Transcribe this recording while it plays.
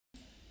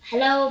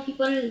Hello,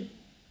 people. What is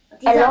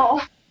Hello.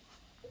 up?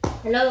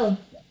 Hello.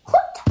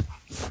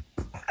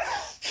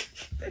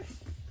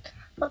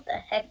 What the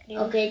heck, dude?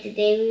 Okay,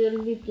 today we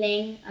will be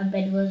playing a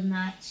bedwars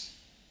match.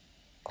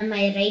 Am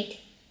I right?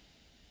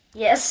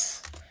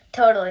 Yes.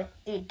 Totally.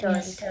 Dude, totally,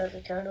 Yes.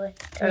 totally.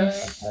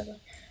 Yes.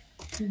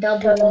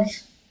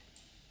 Doubles.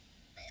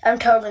 I'm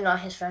totally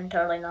not his friend.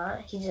 Totally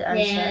not. He's just, I'm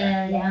just,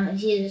 Yeah.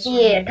 He's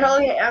just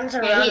totally. I'm just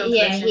a random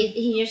person.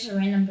 He's just a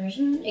random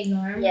person.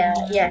 Ignore him.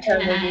 Totally, dude.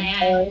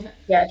 Totally.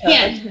 Yeah.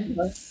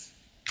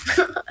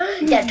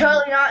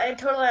 Totally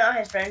not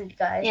his friend,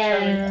 guys.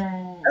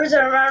 Yeah. I'm just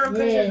a random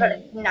person,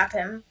 but not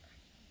him.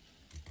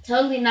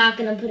 Totally not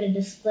gonna put a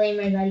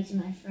disclaimer that he's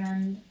my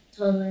friend.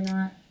 Totally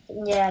not.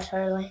 Yeah,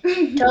 totally.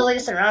 Totally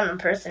just a random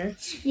person.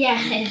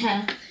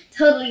 Yeah.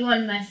 Totally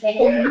one of my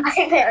favorites. I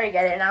think I already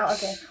get it now.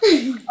 Okay.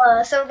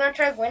 So we're gonna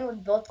try to win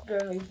with both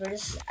Grim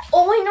Reapers.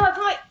 Oh wait, no, I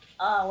put my.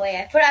 Oh wait,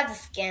 I put out the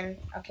skin.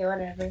 Okay,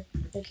 whatever.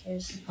 Who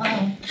cares?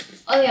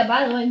 Oh yeah.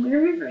 By the way,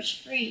 Grim Reaper's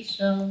free,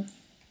 so.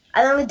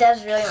 I think the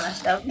dev's really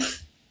messed up.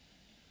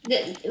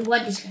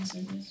 What this guy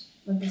says?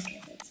 What this guy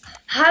says?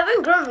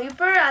 Having Grim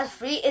Reaper as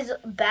free is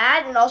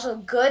bad and also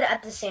good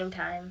at the same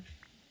time.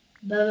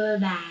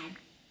 Bad.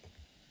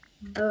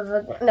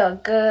 No,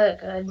 good.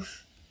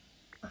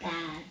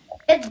 Bad.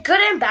 It's good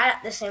and bad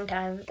at the same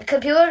time.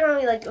 Because people are gonna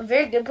be like,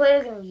 very good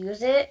players are gonna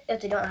use it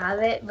if they don't have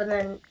it, but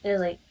then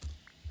there's like.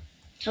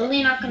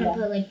 Totally not gonna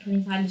put like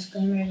 25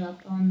 disclaimers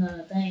up on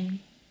the thing.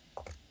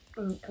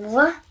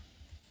 What?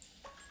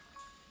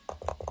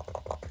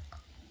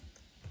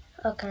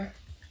 Okay.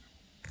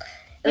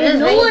 There's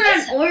no one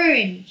on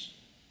orange.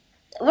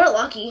 We're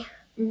lucky.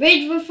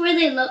 Bridge before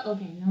they look.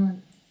 Okay, no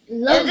one.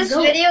 If this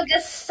video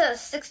gets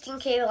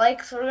 16k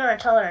likes, we're gonna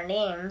tell our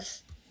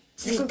names.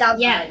 16,000.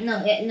 Yeah,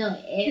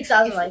 likes.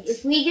 6,000 likes.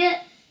 If we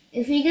get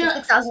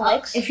 6,000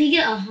 likes. If we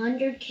get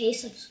 100k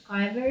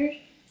subscribers,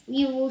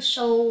 we will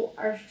show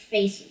our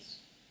faces.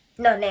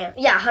 No name.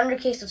 Yeah,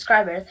 100k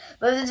subscribers.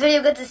 But if this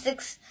video gets to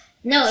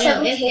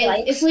 7K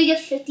likes. If we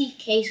get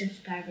 50k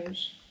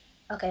subscribers.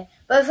 Okay,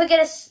 but if we get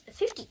a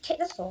 50k,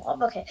 that's a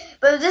lot. Okay,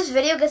 but if this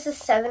video gets to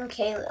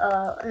 7k,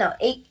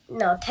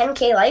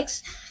 10k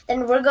likes,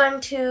 then we're going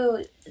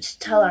to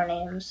just tell our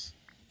names.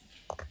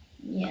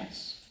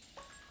 Yes.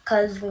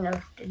 Cause we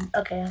never did.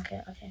 Okay.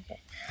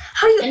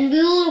 How do you? And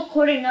we will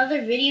record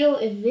another video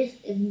if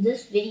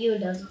this video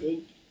does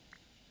good.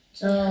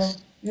 So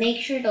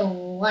make sure to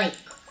like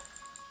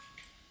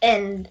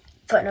and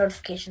put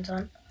notifications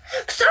on.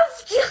 Stop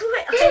stealing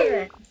my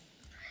iron!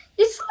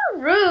 You're so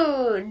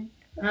rude.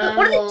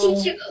 What do they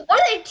teach you? What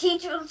do they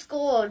teach you in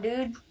school,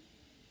 dude?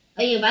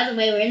 Oh yeah, by the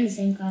way, we're in the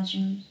same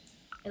classrooms.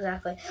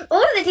 Exactly.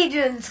 What do they teach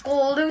you in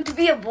school, dude? To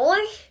be a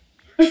bully?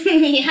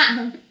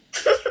 Yeah.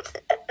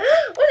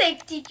 What do they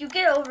teach you?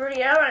 Get over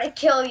here. I want to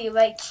kill you,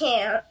 but I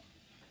can't.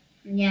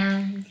 Yeah,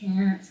 you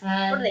can't.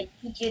 Sad. What do they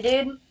teach you,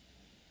 dude?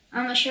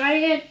 Should I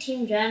get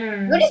Team Jen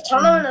or? We just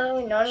tell them that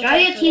we know. Should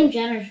I get Team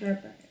Jen or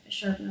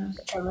Sharpness?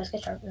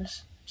 Get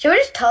sharpness. Should we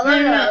just tell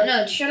them?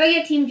 No. Should I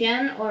get Team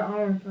Jen or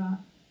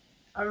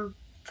Armor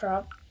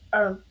Prop?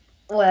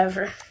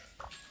 Whatever.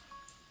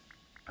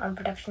 On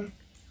protection.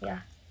 Yeah.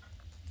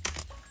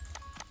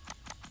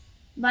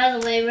 By the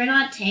way, we're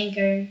not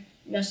tanker.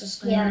 Just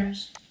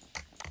disclaimers.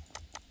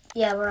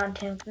 Yeah, we're on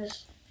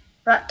tankers.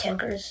 We're not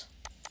tankers.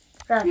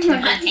 We're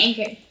not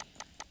tanker.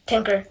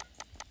 Tinker.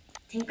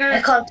 Tinker. I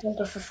call it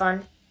tinker for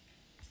fun.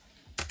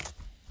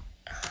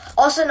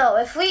 Also, no.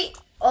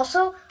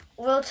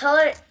 We'll tell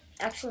our.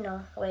 Actually,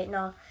 no. Wait,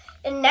 no.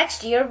 In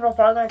next year, we're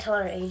probably gonna tell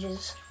our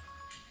ages.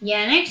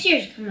 Yeah, next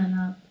year's coming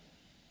up.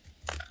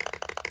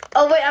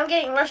 Oh wait, I'm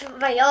getting rushed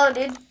by yellow,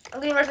 dude. I'm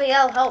getting rushed by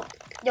yellow. Help!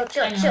 Yo,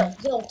 chill,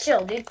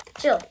 dude.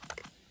 Chill.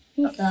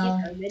 He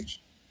fell.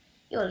 Garbage.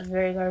 It was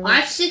very garbage. I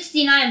have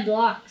 69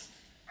 blocks.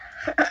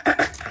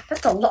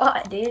 That's a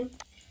lot, dude.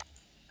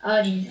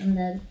 Oh jeez, I'm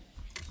dead.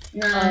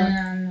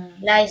 No.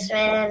 Nice,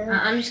 man.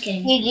 I'm just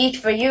kidding. GG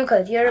for you,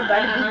 cause you're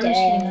about to be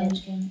dead. I'm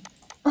just kidding.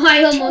 Oh,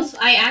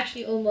 I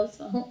actually almost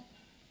fell.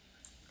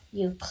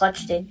 You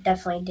clutched it.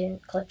 Definitely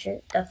didn't clutch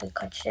it. Definitely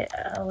clutched it.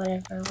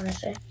 Whatever I want to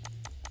say.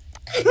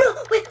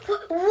 No, wait,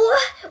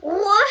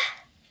 what?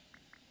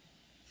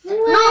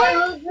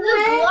 No,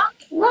 the block.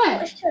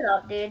 What? Shut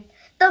up, dude.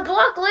 The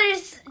block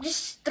literally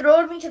just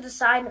throwed me to the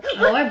side.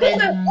 Who are you,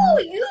 dude? Who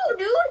are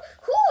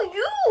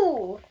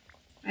you?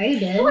 Are you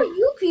dead? Who are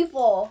you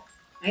people?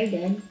 Are you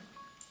dead?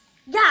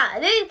 Yeah,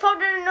 they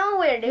popped out of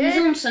nowhere, dude. Please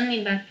don't send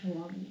me back to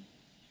lobby.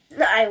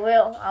 No, I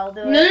will. I'll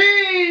do it.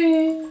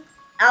 No.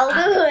 I'll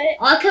do it.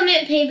 I'll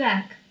commit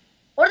payback.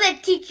 What do they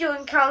teach you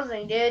in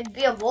counseling, dude?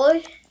 Be a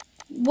bully?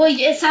 Well,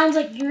 it sounds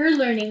like you're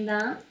learning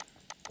that.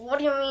 What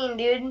do you mean,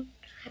 dude?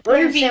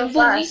 We're in the same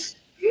class.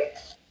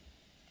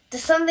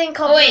 There's something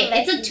called. Oh wait,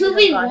 it's a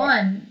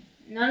 2v1.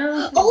 None of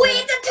us. Oh wait,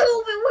 it's a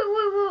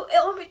 2v1. Wait. It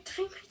only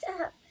 3 minutes.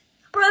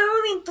 Bro, it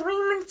only been 3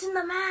 minutes in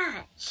the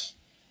match.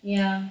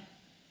 Yeah.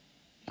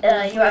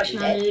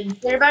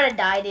 You're about to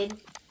die, dude.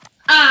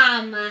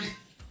 Man.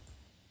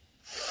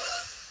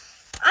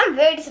 I'm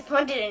very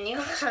disappointed in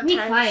you sometimes. Be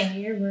quiet,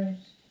 you're worse.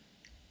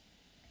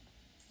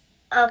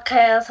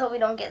 Okay, let's hope we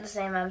don't get the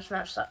same map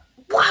stuff.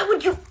 Why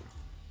would you?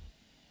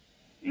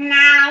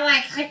 Now I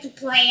like to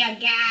play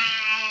again.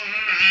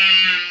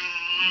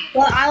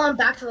 Well, I went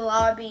back to the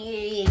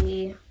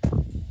lobby.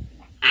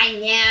 I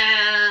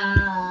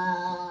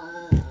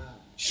know.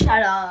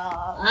 Shut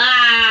up.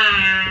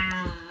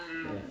 Ah.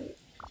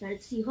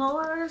 Let's see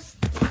horse.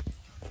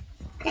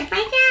 Oh,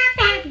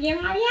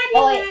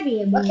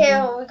 Okay,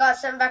 well, we got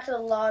sent back to the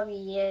lobby.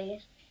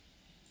 Yay.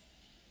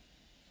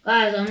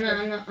 Guys, I'm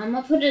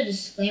gonna put a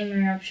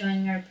disclaimer up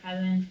showing our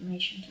private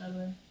information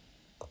cover.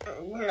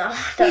 No,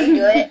 don't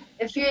do it.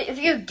 If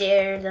you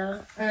dare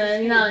though.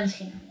 No, I'm just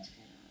kidding.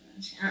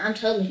 I'm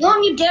totally kidding.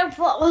 Don't you dare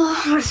put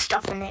more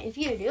stuff in it. If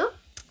you do,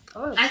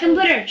 I can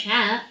put our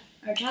chat.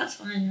 Our chat's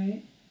fine,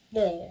 right?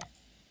 Yeah.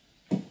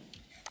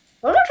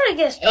 We're gonna try to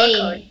get a star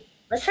code.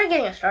 Let's try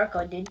getting a star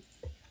code, dude.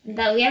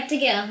 That we have to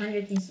get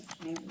 100,000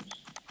 subscribers,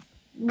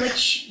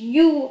 which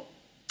you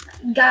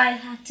guys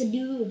have to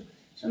do.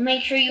 So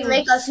make sure you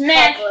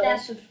smash that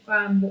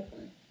subscribe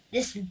button.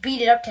 Just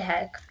beat it up to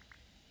heck.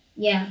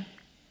 Yeah.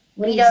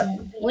 What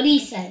he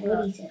said,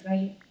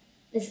 right?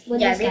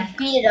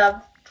 Beat it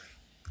up.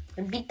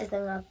 Beat the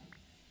thing up.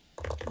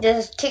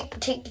 Just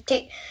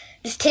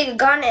take a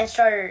gun and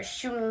start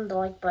shooting the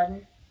like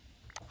button.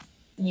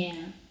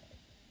 Yeah.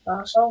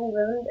 So we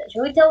live in,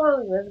 should we tell where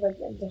we live, like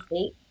in the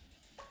state?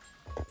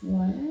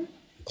 What?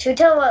 Should we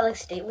tell what like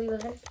state we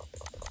live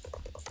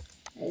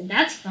in?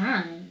 That's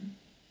fine.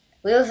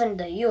 We live in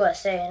the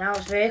USA and now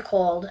it's very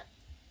cold.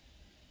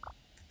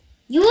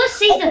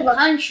 USA's a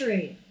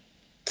country.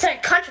 Sorry,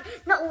 country.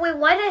 No, wait,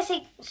 why did I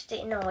say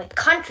state? No, wait,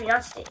 country,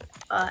 not state.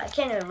 I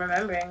can't even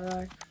remember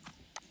anymore.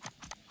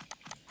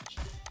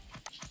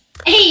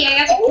 Hey, I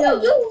got the kill.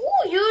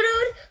 Who you,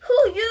 dude? Who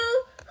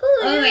you?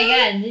 Oh my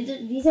god,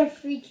 these are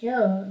free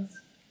kills.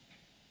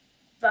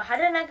 But how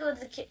did I not get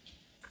the kill?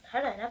 How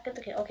did I not get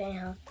the kill? Okay,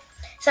 huh?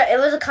 So it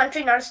was a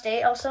country, not a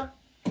state, also.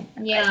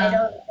 Yeah. I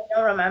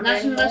don't remember.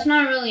 That's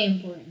not really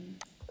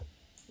important.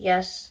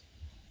 Yes,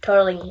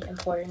 totally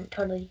important.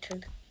 Totally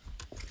true.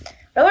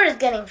 Robert is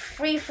getting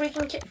free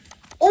freaking kill.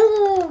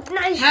 Oh,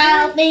 nice.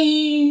 Help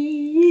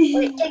me.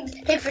 Wait,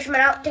 take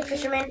fisherman out. Take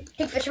fisherman.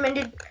 Take fisherman,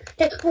 dude.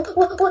 Wait.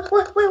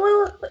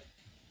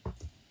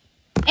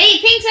 Hey,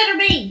 Pink's at her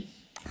base.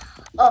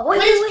 Oh, wait,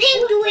 what is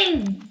Pink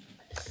doing?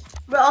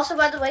 But also,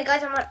 by the way,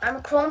 guys, I'm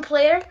a Chrome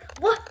player.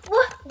 What?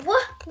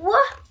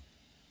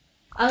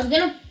 I was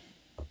gonna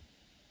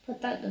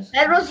put that this way.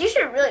 Bedwars, you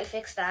should really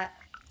fix that.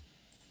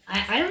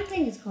 I don't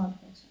think it's called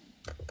fix.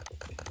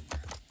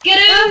 Get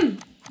him!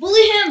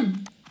 Bully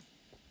him!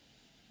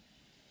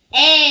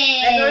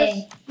 Hey! Bedwars,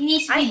 he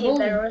needs to I be hate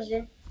bullied. Bedwars,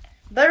 dude.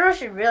 Bedwars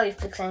should really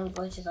fix any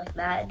glitches like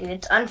that, dude.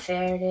 It's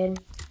unfair, dude.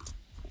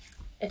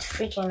 It's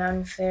freaking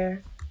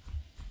unfair.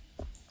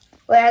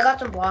 Wait, I got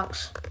some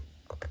blocks.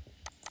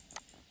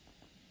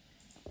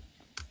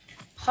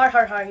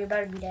 Hard, you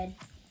better be dead.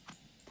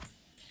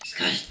 He's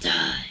gonna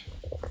die.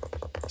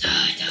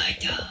 Die.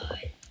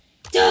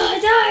 Where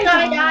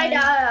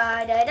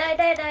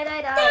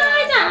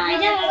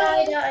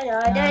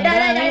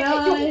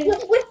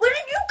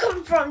did you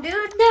come from,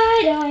 dude?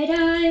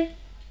 Die.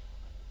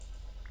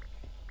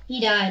 He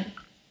died.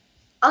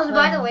 Also,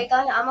 by the way,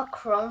 guys, I'm a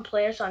Chrome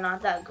player, so I'm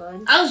not that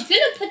good. I was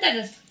gonna put that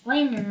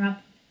disclaimer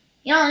up.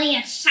 You don't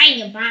need to sign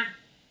it back.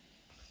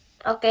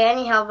 Okay,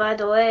 anyhow, by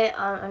the way,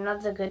 I'm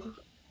not that good.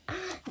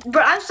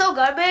 Bro, I'm so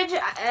garbage.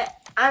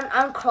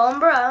 I'm Chrome,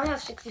 bro. I only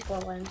have 64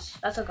 wins.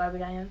 That's how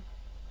garbage I am.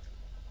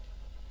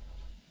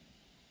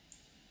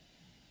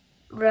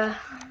 Bruh.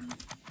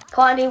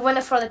 Come on, dude, win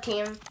it for the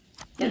team.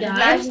 Dude,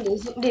 imagine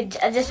losing. Dude,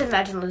 just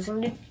imagine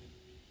losing, dude.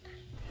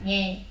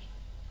 Yeah.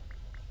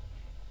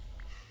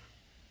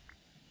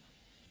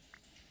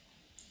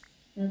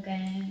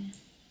 Okay.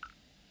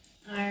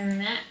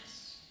 Iron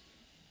Axe.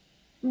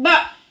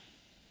 But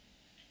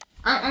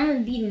I'm gonna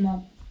beat him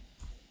up.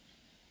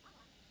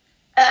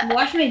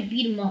 Watch me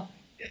beat him up.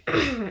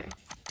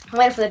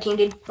 Win for the team,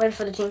 dude. Win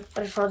for the team.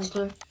 Win for the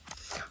team.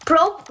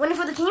 Bro, win it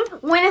for the team.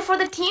 Win it for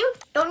the team.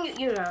 Don't you?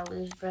 You're gonna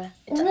lose, bro.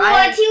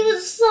 What? He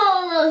was so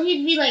low.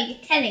 He'd be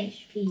like 10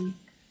 HP.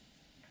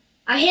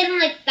 I hit him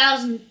like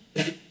 1,000.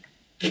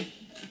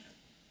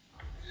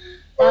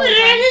 What did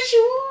I just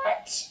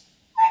watch?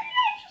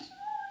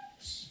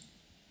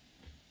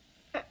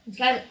 This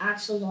guy's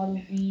Axel's on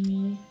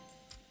me.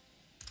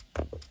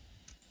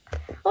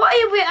 Why are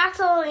you with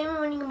Axel even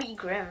when you can beat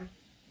Grim?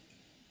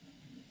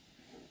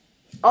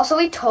 Also,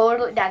 we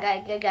totally,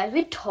 guys,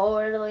 we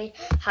totally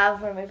have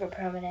Grim Reaper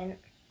permanent.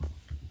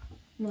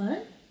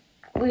 What?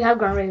 We have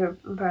Grim Reaper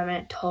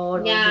permanent,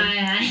 totally.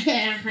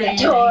 Yeah.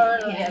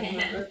 Totally.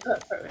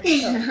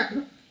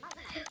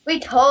 We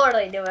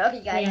totally do it.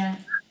 Okay, guys. Yeah.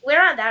 We're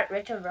not that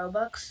rich on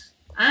Robux.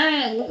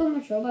 Look how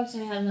much Robux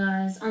I have,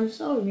 guys. I'm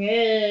so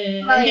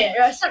rich. Oh,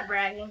 yeah, stop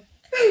bragging.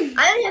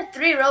 I only have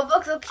 3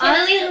 Robux, okay?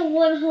 I only have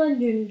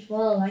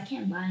 112. I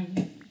can't buy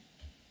anything.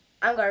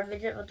 I'm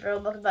garbage with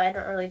Robux, but I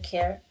don't really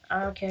care. I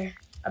don't care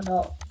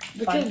about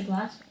But you have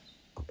glasses.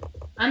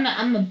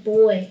 I'm a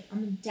boy.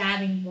 I'm a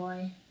dabbing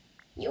boy.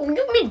 You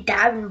mean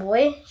dabbing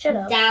boy? Shut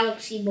up.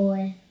 Galaxy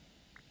boy.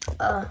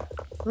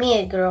 Me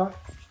a girl.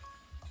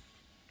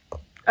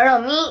 Or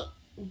no, me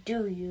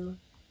do you.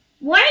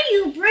 Why are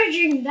you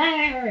bridging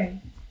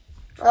there?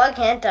 Why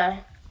can't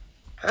I?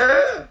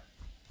 I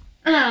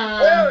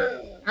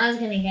was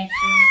gonna get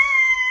you.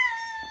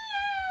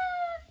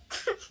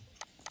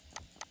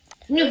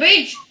 New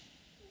bridge.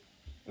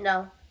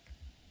 No.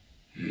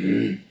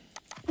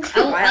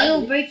 I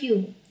will break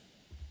you.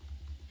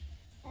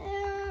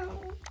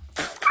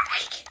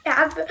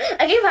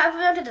 I gave half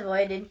of him to the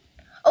void, dude.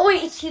 Oh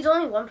wait, he's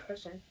only one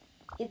person.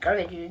 He's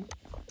garbage, dude.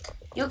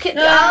 You can.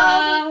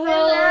 No.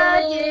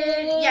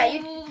 Dude. Yeah,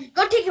 you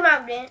go take him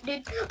out,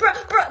 dude. Bro,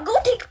 go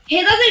take.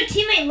 His other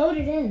teammate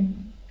loaded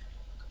in.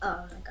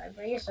 Oh my god,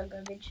 bro, you're so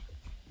garbage.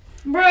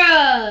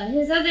 Bruh,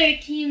 his other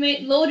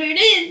teammate loaded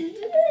in.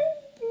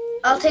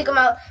 I'll take him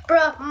out.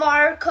 Bro,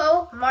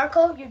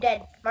 Marco, you're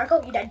dead.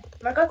 Marco, you're dead.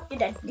 Marco, you're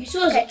dead. You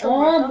saw his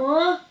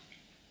armor.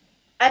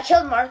 I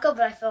killed Marco,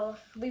 but I fell.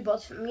 Me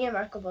and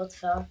Marco both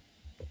fell.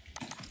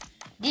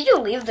 Did you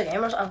leave the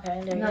game or something?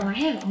 Okay, there you go. No, I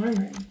have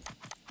armor.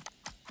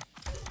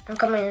 I'm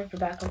coming in for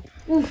backup.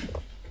 Oof.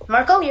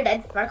 Marco, you're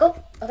dead. Marco,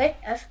 okay,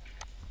 F.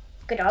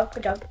 Good job.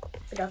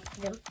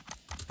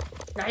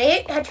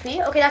 98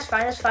 HP. Okay, that's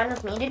fine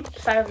with me, dude.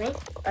 It's fine with me.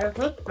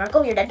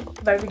 Marco, you're dead.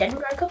 You better be dead,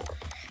 Marco.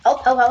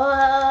 Help.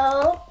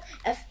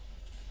 F.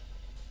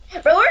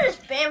 Bro, we're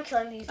just spam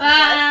killing these people.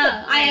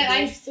 I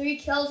have 3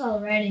 kills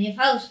already. If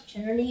I was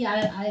Trinity, I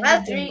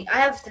have 3. I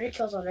have 3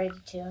 kills already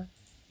too.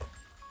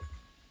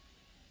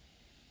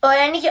 Oh,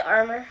 I need to get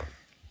armor.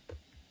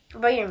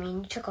 What do you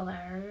mean? You took all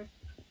that armor.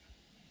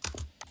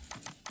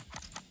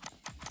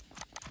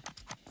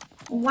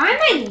 Why am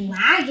I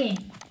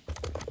lagging?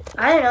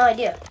 I have no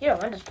idea. You're a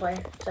Windows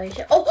player, so you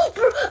should. Oh,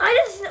 bro! I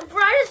just.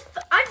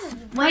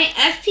 My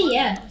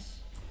FPS.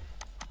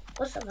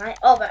 What's the my?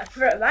 Oh, but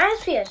my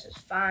FPS is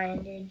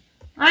fine, dude.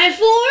 I have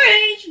 4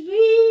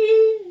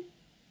 HP.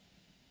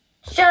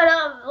 Shut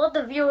up! Let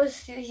the viewers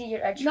see your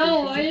HP.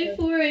 No, I have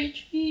 4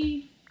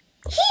 HP.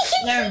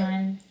 Never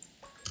mind.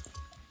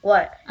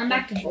 What? I'm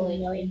back to full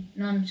HP.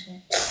 No, I'm just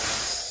kidding.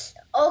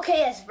 Okay,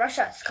 yes, rush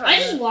us. Come on. I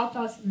just walked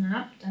off the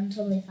map. I'm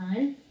totally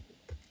fine.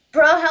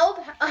 Bro, help!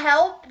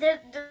 There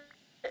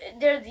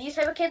are these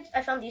type of kids.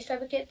 I found these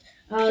type of kids.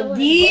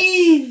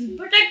 These!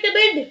 Protect the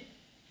bed!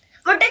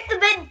 Protect the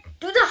bed!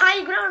 Do the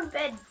high ground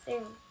bed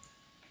thing.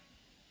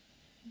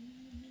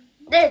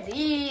 There's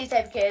these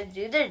type of kids,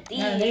 dude. There's these.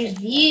 No, there's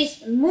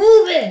these.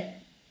 Move it!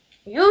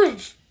 You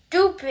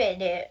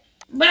stupid.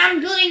 But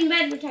I'm building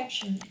bed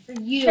protection for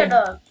you. Shut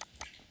up.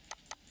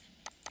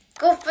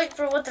 Go fight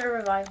for what the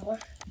revival.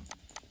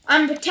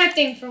 I'm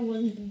protecting for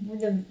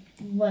whatever.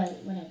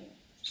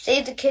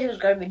 Save the kid who's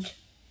garbage.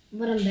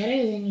 But I'm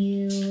better than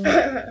you.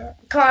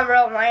 Come on,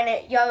 bro, mine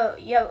it. You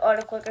have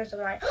auto clickers to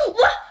mine.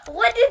 What?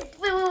 What did?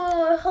 Wait,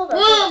 hold on.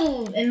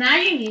 Whoa!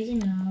 Imagine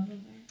using an auto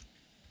clicker.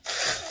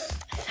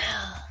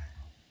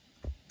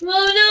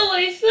 Oh no!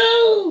 I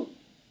fell.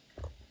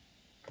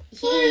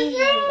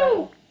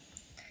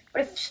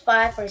 What if it's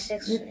 5 or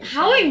 6?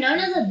 How are none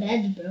of the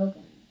beds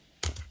broken?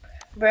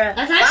 Bruh.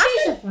 That's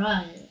actually a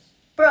surprise.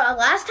 Bro,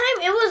 last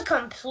time it was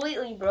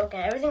completely broken.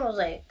 Everything was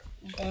like,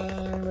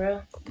 damn,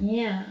 bro.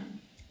 Yeah.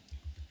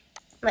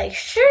 Like,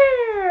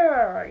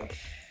 sure.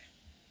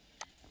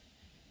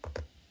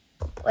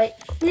 Wait.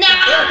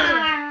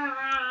 Nah!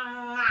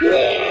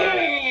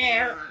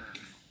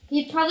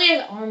 He probably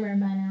has armor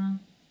by now.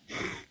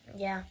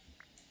 Yeah.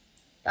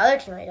 The other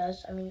teammate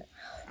does. I mean,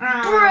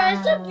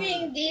 bro, stop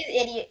being these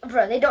idiots.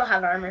 Bro, they don't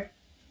have armor.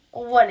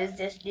 What is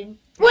this, dude?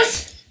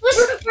 What?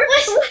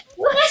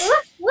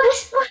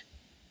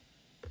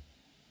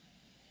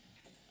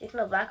 There's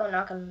no black on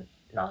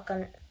knock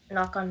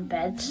on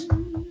beds.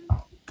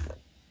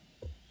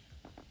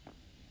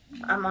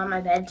 I'm on my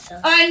bed, so.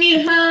 I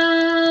need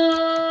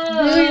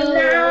help!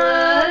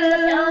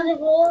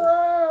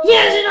 He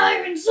has an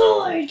iron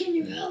sword! Can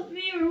you help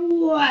me or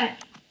what?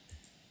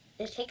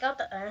 Just take out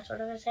the iron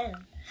sword of his hand.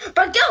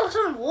 Bro, get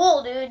some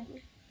wool, dude.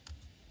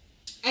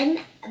 And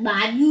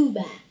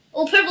Baduba.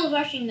 Oh, purple's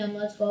rushing them.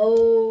 Let's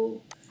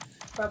go.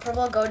 Bro,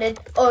 purple goaded.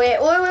 Oh wait.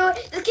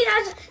 The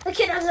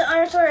kid has an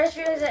iron sword. I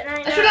realized that.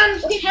 I forgot I'm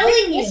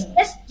telling you.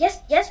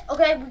 Yes.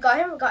 Okay, we got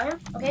him.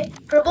 Okay,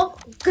 purple.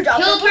 Good job.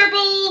 Kill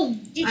purple.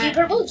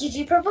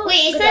 GG purple.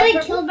 Wait, it said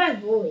I killed by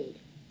void.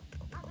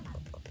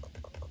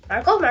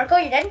 Marco,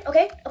 you dead?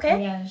 Okay. Oh,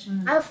 yeah,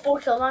 I have 4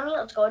 kills on me.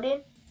 Let's go,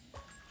 dude.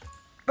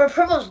 But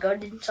purple's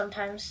goaded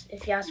sometimes,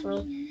 if you ask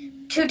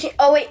me.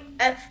 Oh wait,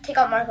 F. Take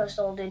out Marco's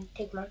soul, dude.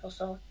 Take Marco's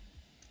soul.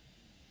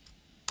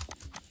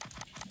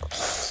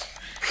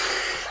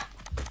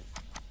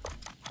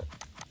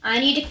 I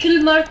need to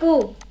kill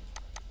Marco.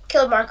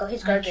 Kill Marco,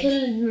 he's garbage. I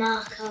killed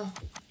Marco.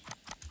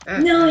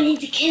 No, I need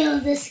to kill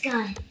this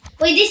guy.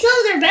 Wait, they still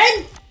have their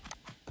bed?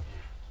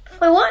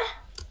 Wait, what?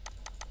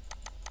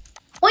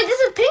 Wait, this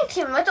is a pink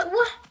team. I thought,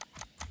 what?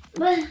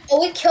 What?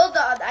 Oh, I killed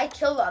the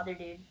other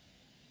dude.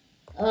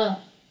 Oh.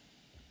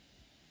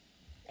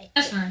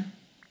 That's fine.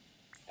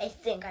 I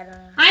think, I don't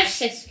know. I have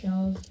 6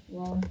 kills.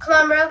 Whoa. Come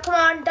on, bro. Come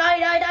on.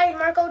 Die.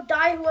 Marco,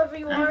 die, whoever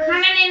you are.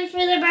 I'm coming in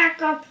for the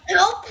backup.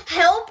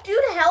 Help, dude,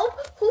 help.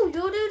 Who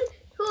you, dude?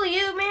 Who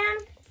you, man?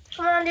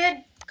 Come on,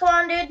 dude. Come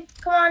on, dude.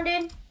 Come on,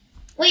 dude.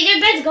 Wait, their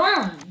bed's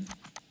gone.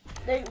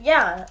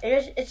 Yeah,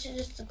 it's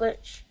just a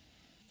glitch.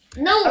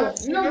 No,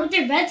 no,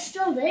 their bed's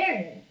still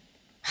there.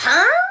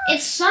 Huh?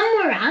 It's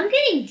somewhere. I'm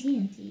getting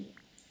TNT.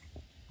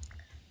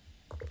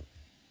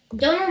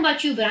 Don't know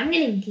about you, but I'm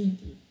getting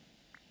TNT.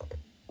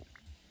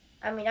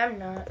 I mean, I'm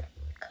not,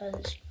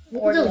 because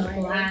look at those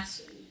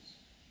glasses.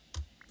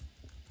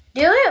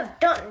 Do you have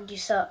done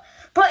yourself?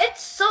 Bro,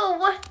 it's so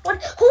what?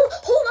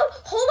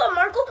 Hold up,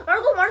 Marco,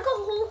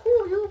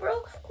 who you,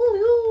 bro? Who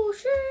you?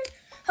 Shit,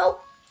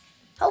 help.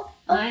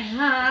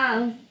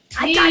 I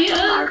died to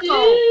Marco.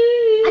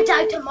 I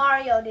died to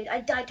Mario, dude.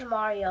 I died to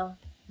Mario.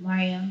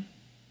 Mario.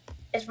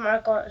 It's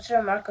Marco. It's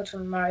Marco to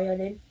Mario,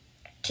 dude.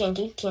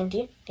 TNT.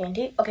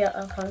 Okay,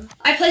 I'm coming.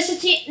 I placed the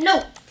TNT.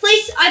 No,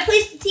 I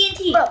placed the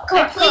TNT. Bro,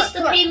 I placed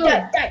the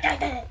payload. Die.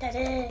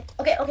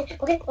 Okay.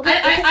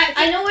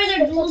 I know where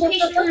the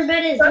location of their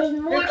bed is. There's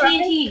more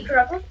TNT.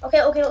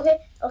 Okay.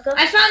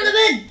 I found the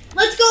bed.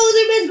 Let's go.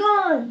 Their bed's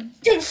gone.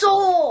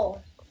 Jigsaw.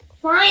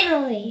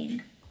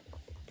 Finally.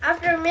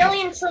 After a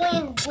million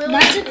trillion.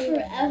 That took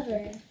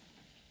forever.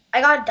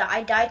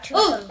 I died too.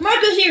 Oh,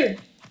 Marco's here.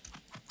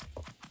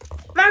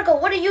 Marco,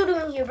 what are you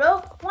doing here,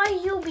 bro? Why are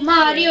you being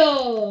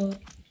Mario? Here?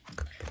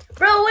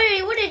 Bro,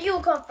 where did you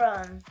come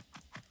from?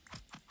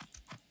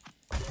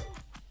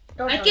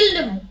 I killed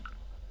him.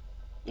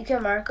 You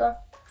killed Marco?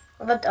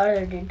 What about the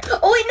other dude?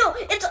 Oh wait, no,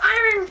 it's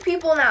iron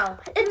people now.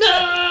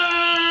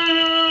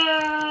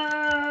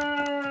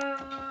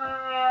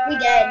 We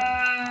dead.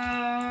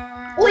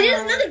 Oh,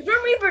 there's another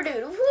Grim Reaper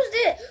dude. Who's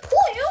this? Who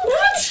you?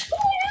 What? Who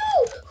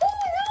you?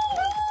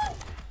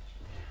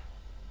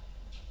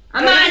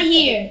 I'm out of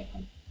here.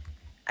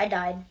 I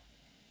died.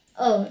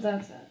 Oh,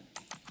 that's it.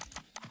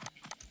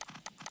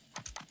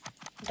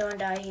 Don't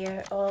die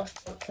here, or else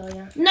they'll kill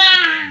you.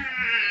 Nah!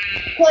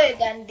 Play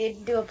again,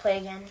 dude. Do a play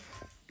again.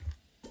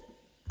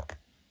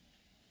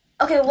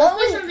 Okay, what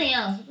was something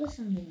else?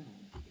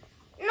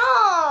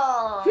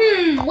 No!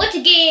 What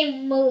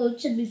game mode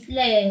should we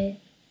play?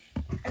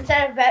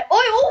 Instead of bed.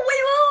 Wait,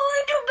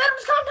 do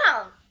Bedwars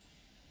Compound!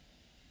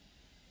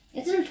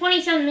 It's in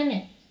 27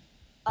 minutes.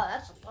 Oh,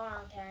 that's a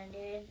long time,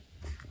 dude.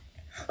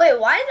 Wait,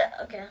 why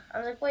okay, I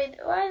was like, wait,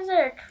 why is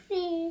there a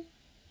tree?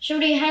 Should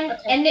we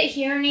end it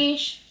here,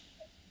 Nish?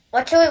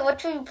 What should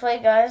we play,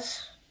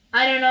 guys?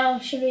 I don't know.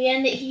 Should we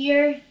end it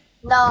here?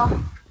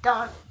 No,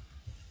 don't.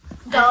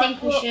 I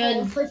think we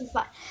should.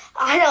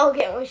 I know a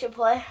game we should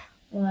play.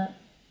 What?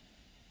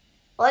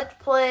 Let's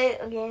play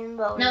a game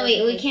about... No,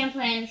 wait, we can't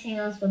play anything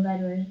else but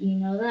Bedwars. Do you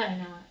know that or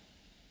not?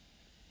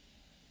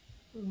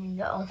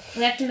 No.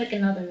 We have to make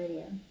another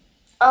video.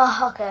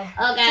 Oh, okay.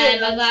 Okay,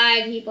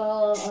 bye-bye,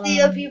 people. See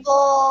ya,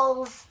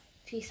 people.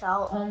 Peace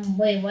out.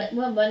 Wait, what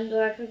button do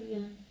I click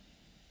again?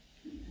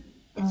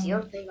 It's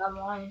your thing, I'm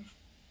lying.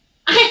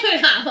 I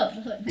forgot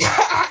what button.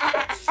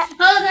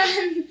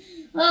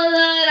 Hold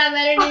on, I'm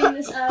editing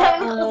this out. How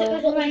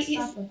do I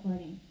stop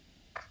recording?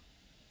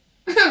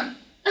 Did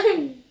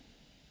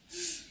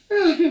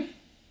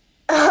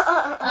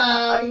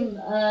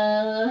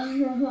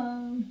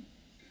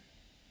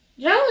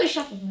I really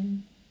stop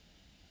recording?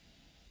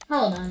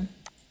 Hold on.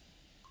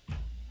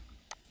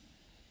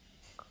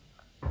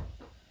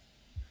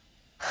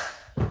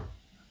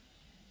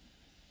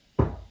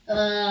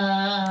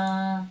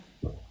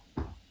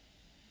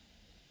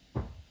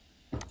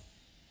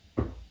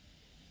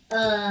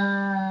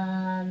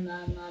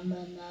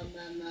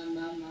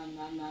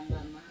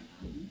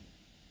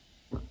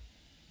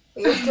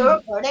 You're still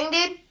recording,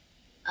 dude?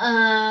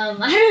 I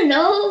don't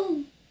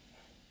know.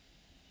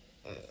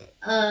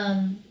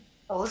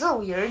 That was so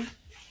weird.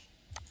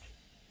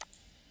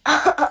 How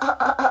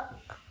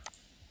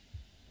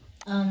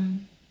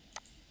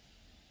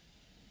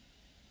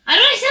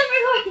do I stop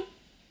recording?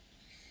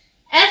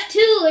 F2,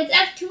 it's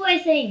F2 I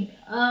think.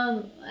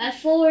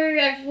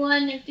 F4,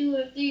 F1, F2,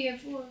 F3,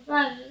 F4, F5,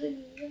 F6,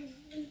 F7.